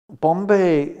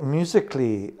Bombay,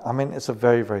 musically, I mean, it's a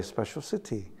very, very special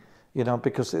city, you know,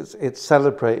 because it's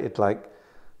celebrated like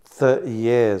 30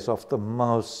 years of the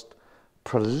most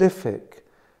prolific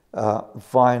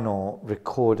vinyl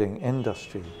recording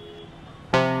industry.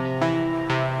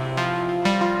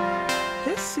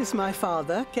 This is my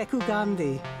father, Kekee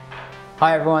Gandhi.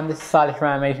 Hi everyone, this is Syed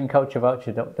from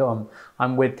AsianCultureVulture.com.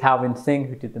 I'm with Talvin Singh,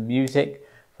 who did the music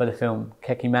for the film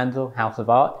Kekee Manzil, House of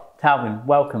Art. Talvin,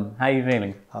 welcome. How are you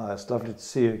feeling? Hi, it's lovely to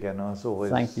see you again, as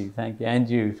always. Thank you. And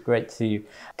you, it's great to see you.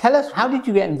 Tell us, how did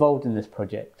you get involved in this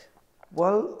project?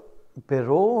 Well,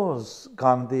 Behroze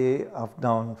Gandhi I've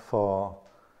known for,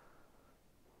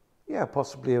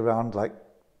 possibly around like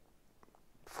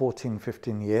 14,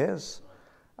 15 years.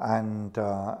 And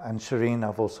Shireen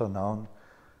I've also known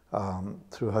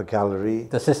through her gallery.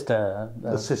 The sister.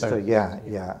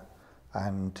 Yeah.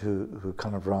 And who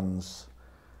kind of runs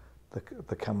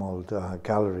the Camold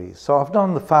gallery. So I've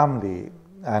known the family,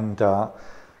 and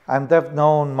they've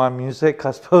known my music,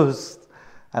 I suppose,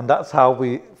 and that's how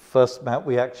we first met.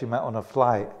 We actually met on a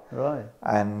flight, right?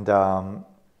 And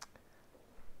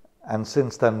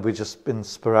since then we've just been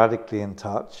sporadically in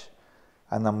touch,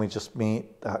 and then we just meet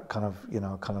at kind of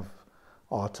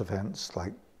art events,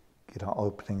 like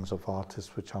openings of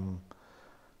artists, which I'm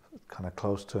kind of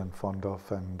close to and fond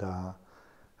of, and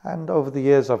over the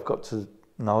years I've got to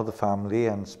know the family,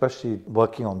 and especially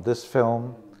working on this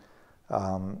film,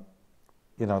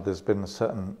 there's been a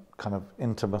certain kind of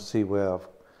intimacy where I've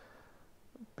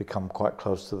become quite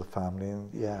close to the family.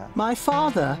 And my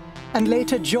father, and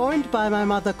later joined by my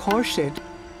mother Khorshed,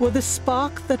 were the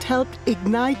spark that helped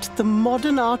ignite the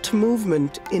modern art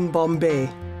movement in Bombay.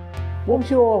 What was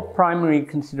your primary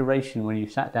consideration when you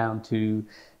sat down to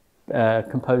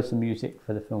compose the music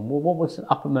for the film? What was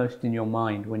uppermost in your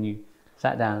mind when you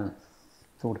sat down and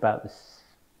thought about this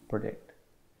project?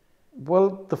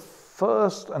 Well, the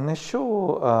first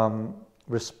initial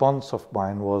response of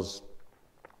mine was,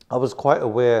 I was quite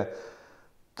aware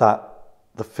that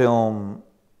the film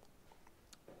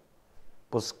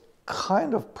was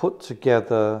kind of put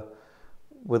together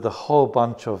with a whole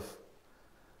bunch of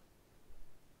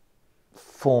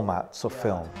formats of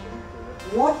film.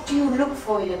 What do you look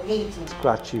for in a painting?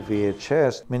 Scratchy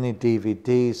VHS, mini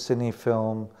DVD,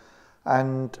 cinefilm,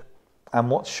 and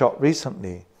what's shot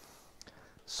recently.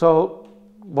 So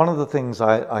one of the things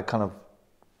I kind of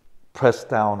pressed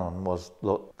down on was,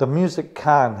 look, the music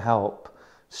can help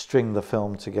string the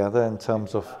film together in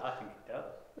terms of, I think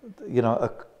it does.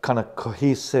 A kind of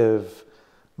cohesive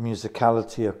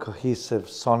musicality, a cohesive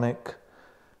sonic,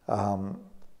 kind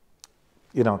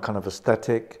of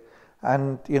aesthetic.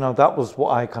 And, that was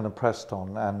what I kind of pressed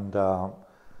on. And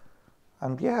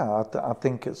I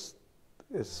think it's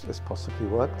possibly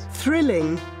worked.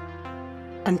 Thrilling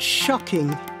and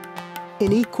shocking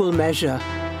in equal measure.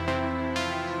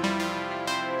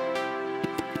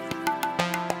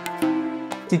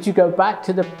 Did you go back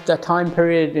to the time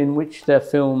period in which the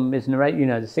film is narrated,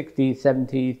 the 60s,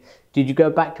 70s? Did you go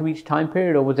back to each time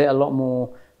period, or was it a lot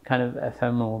more kind of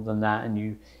ephemeral than that, and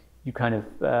you kind of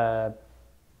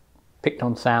picked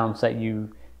on sounds that you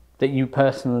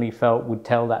personally felt would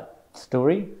tell that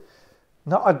story?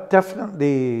 No, I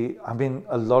mean,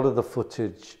 a lot of the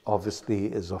footage obviously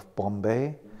is of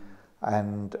Bombay,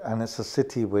 and it's a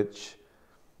city which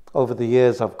over the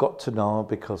years I've got to know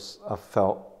because I've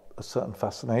felt a certain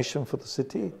fascination for the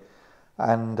city,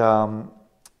 and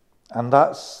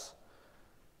that's,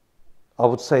 I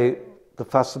would say, the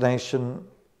fascination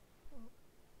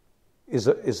is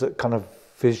a kind of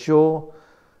visual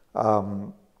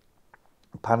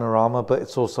panorama, but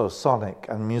it's also sonic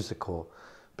and musical,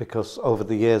 because over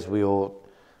the years we all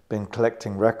been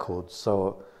collecting records.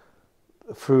 So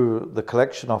through the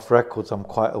collection of records, I'm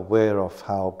quite aware of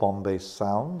how Bombay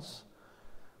sounds,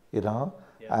 Yeah.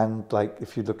 And like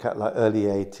if you look at like early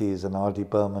 80s and R.D.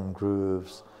 Burman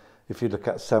grooves, if you look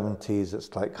at 70s,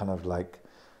 it's like kind of like,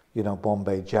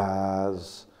 Bombay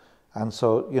jazz. And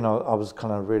so, I was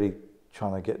kind of really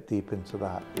trying to get deep into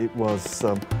that. It was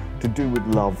to do with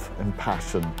love and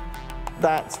passion.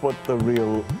 That's what the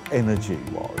real energy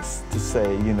was, to say,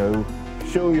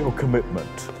 show your commitment.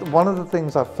 One of the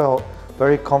things I felt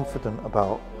very confident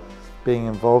about being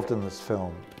involved in this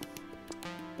film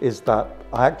is that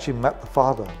I actually met the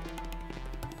father.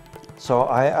 So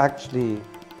I actually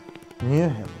knew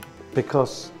him,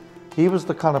 because he was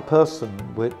the kind of person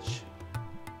which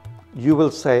you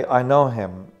will say, I know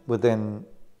him within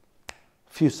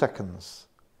a few seconds.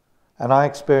 And I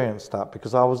experienced that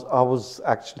because I was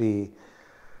actually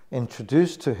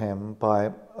introduced to him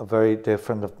by a very dear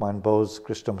friend of mine, Bose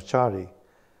Krishnamachari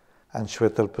and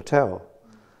Shwetal Patel.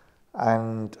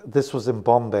 And this was in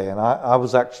Bombay, and I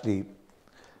was actually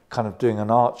kind of doing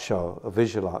an art show, a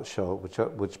visual art show,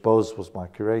 which Bose was my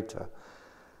curator.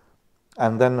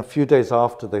 And then a few days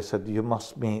after, they said, you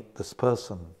must meet this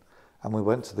person. And we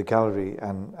went to the gallery,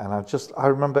 and I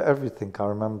remember everything. I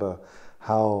remember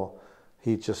how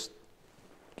he just,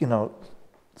 you know,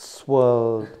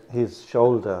 swirled his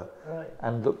shoulder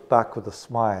and looked back with a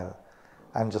smile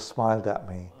and just smiled at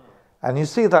me. And you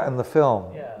see that in the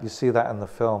film. You see that in the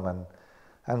film.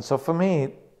 And so for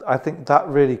me, I think that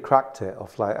really cracked it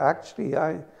of like, actually,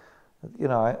 I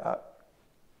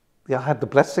had the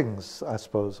blessings, I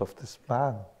suppose, of this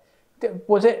man.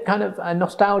 Was it kind of a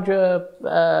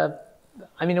nostalgia?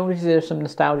 I mean, obviously there's some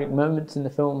nostalgic moments in the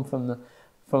film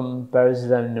from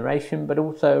Behroze's own narration, but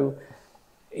also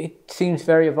it seems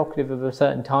very evocative of a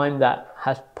certain time that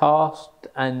has passed,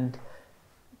 and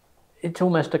it's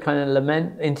almost a kind of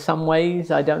lament in some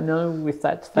ways. I don't know if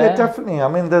that's fair. Yeah, definitely. I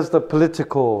mean, there's the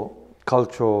political,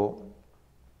 cultural,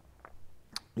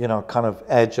 you know, kind of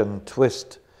edge and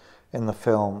twist in the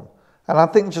film. And I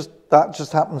think that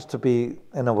just happens to be,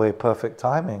 in a way, perfect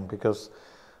timing, because,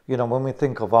 you know, when we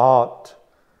think of art,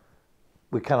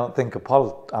 we cannot think of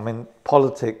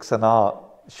politics and art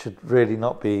should really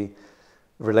not be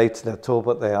related at all,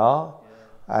 but they are.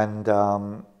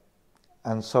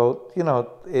 And so, you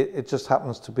know, it just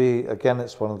happens to be, again,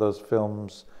 it's one of those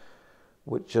films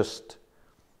which just,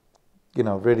 you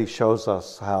know, really shows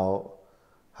us how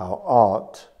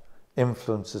art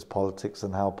influences politics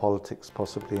and how politics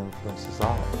possibly influences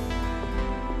art.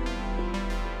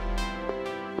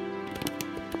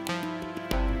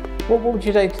 What would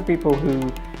you say to people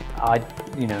who are,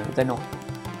 you know, they're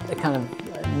kind of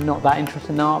not that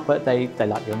interested in art, but they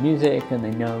like your music and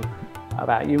they know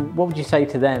about you? What would you say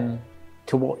to them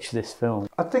to watch this film?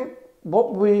 I think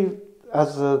what we,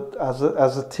 as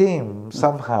a team,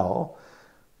 somehow,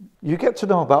 you get to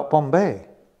know about Bombay,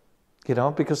 you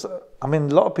know, because, I mean,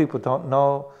 a lot of people don't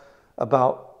know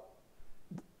about,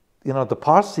 you know, the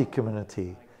Parsi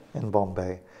community in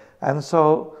Bombay. And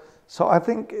so I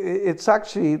think it's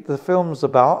actually, the film's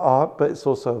about art, but it's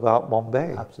also about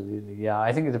Bombay. Absolutely, yeah.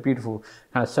 I think it's a beautiful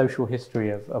kind of social history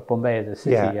of Bombay as a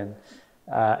city, and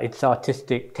its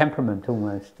artistic temperament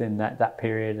almost in that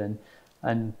period,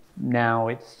 and now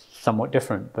it's somewhat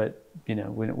different, but, you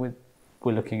know, we're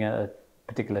looking at a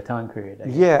particular time period.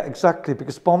 Yeah, exactly,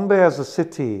 because Bombay as a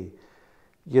city,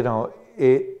 you know,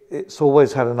 it's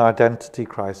always had an identity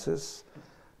crisis,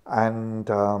 and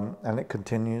it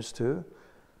continues to.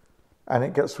 And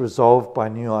it gets resolved by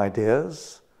new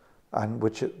ideas, and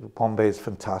Bombay is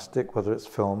fantastic, whether it's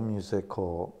film, music,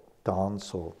 or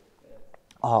dance, or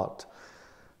art.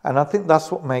 And I think that's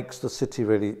what makes the city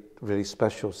really, really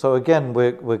special. So again,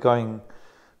 we're going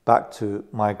back to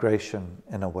migration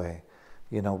in a way.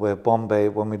 You know, where Bombay,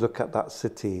 when we look at that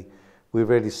city, we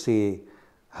really see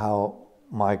how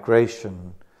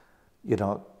migration, you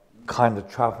know, kind of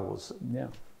travels. Yeah.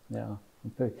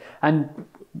 And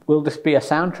will this be a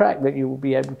soundtrack that you will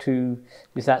be able to,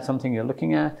 is that something you're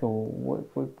looking at, or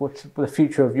what's the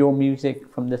future of your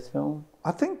music from this film?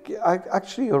 I think,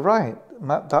 actually, you're right,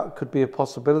 Matt, that could be a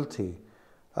possibility,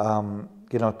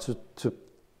 you know, to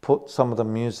put some of the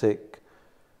music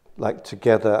like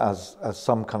together as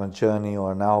some kind of journey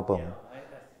or an album.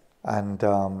 And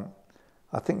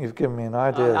I think you've given me an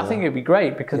idea. I think it'd be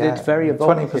great because it's very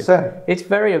evocative. 20%. It's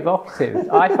very evocative.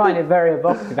 I find it very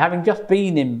evocative. Having just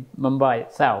been in Mumbai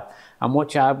itself and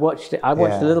I watched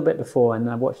a little bit before, and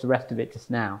I watched the rest of it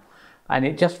just now, and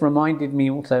it just reminded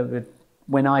me also of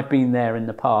when I've been there in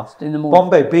the past, in the more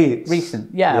Bombay beats,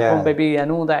 recent, Bombay beat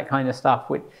and all that kind of stuff,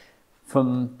 which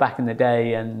from back in the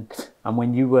day, and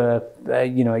when you were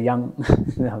you know, a young,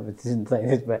 no, I didn't say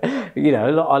this, but you know,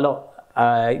 a lot.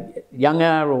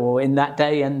 Younger, or in that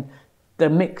day, and the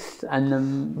mix and the...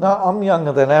 No, I'm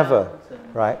younger than ever,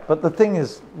 right? But the thing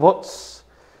is,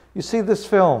 you see, this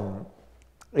film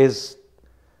is,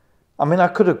 I mean, I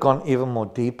could have gone even more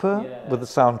deeper with the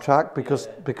soundtrack,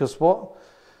 because what,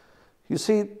 you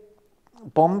see,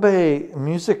 Bombay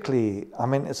musically, I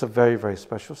mean, it's a very, very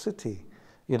special city,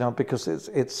 you know, because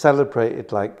it's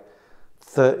celebrated like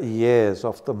 30 years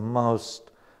of the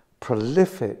most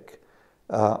prolific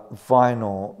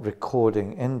vinyl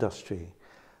recording industry.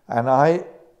 And I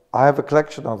have a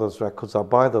collection of those records. I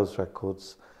buy those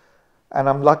records, and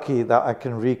I'm lucky that I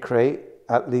can recreate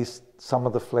at least some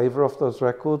of the flavor of those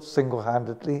records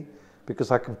single-handedly,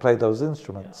 because I can play those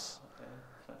instruments.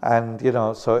 And, you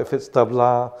know, so if it's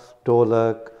tabla,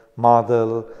 dholak,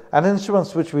 madal, and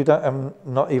instruments which we have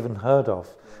not even heard of,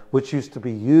 which used to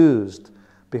be used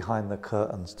behind the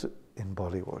curtains in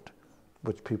Bollywood,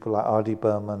 which people like R.D.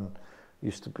 Burman,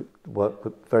 used to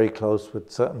work very close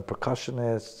with certain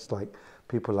percussionists, like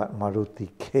people like Maruti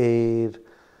Kade,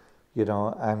 you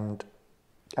know, and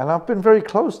I've been very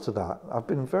close to that. I've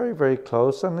been very, very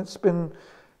close, and it's been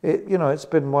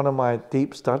one of my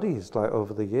deep studies, like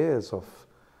over the years of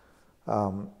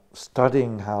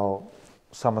studying how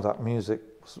some of that music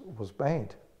was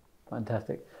made.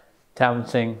 Fantastic. Talvin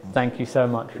Singh, thank you so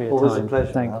much for your Always time. a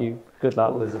pleasure. Thank you. Good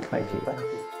luck. Always a pleasure. Thank you. Thank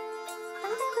you.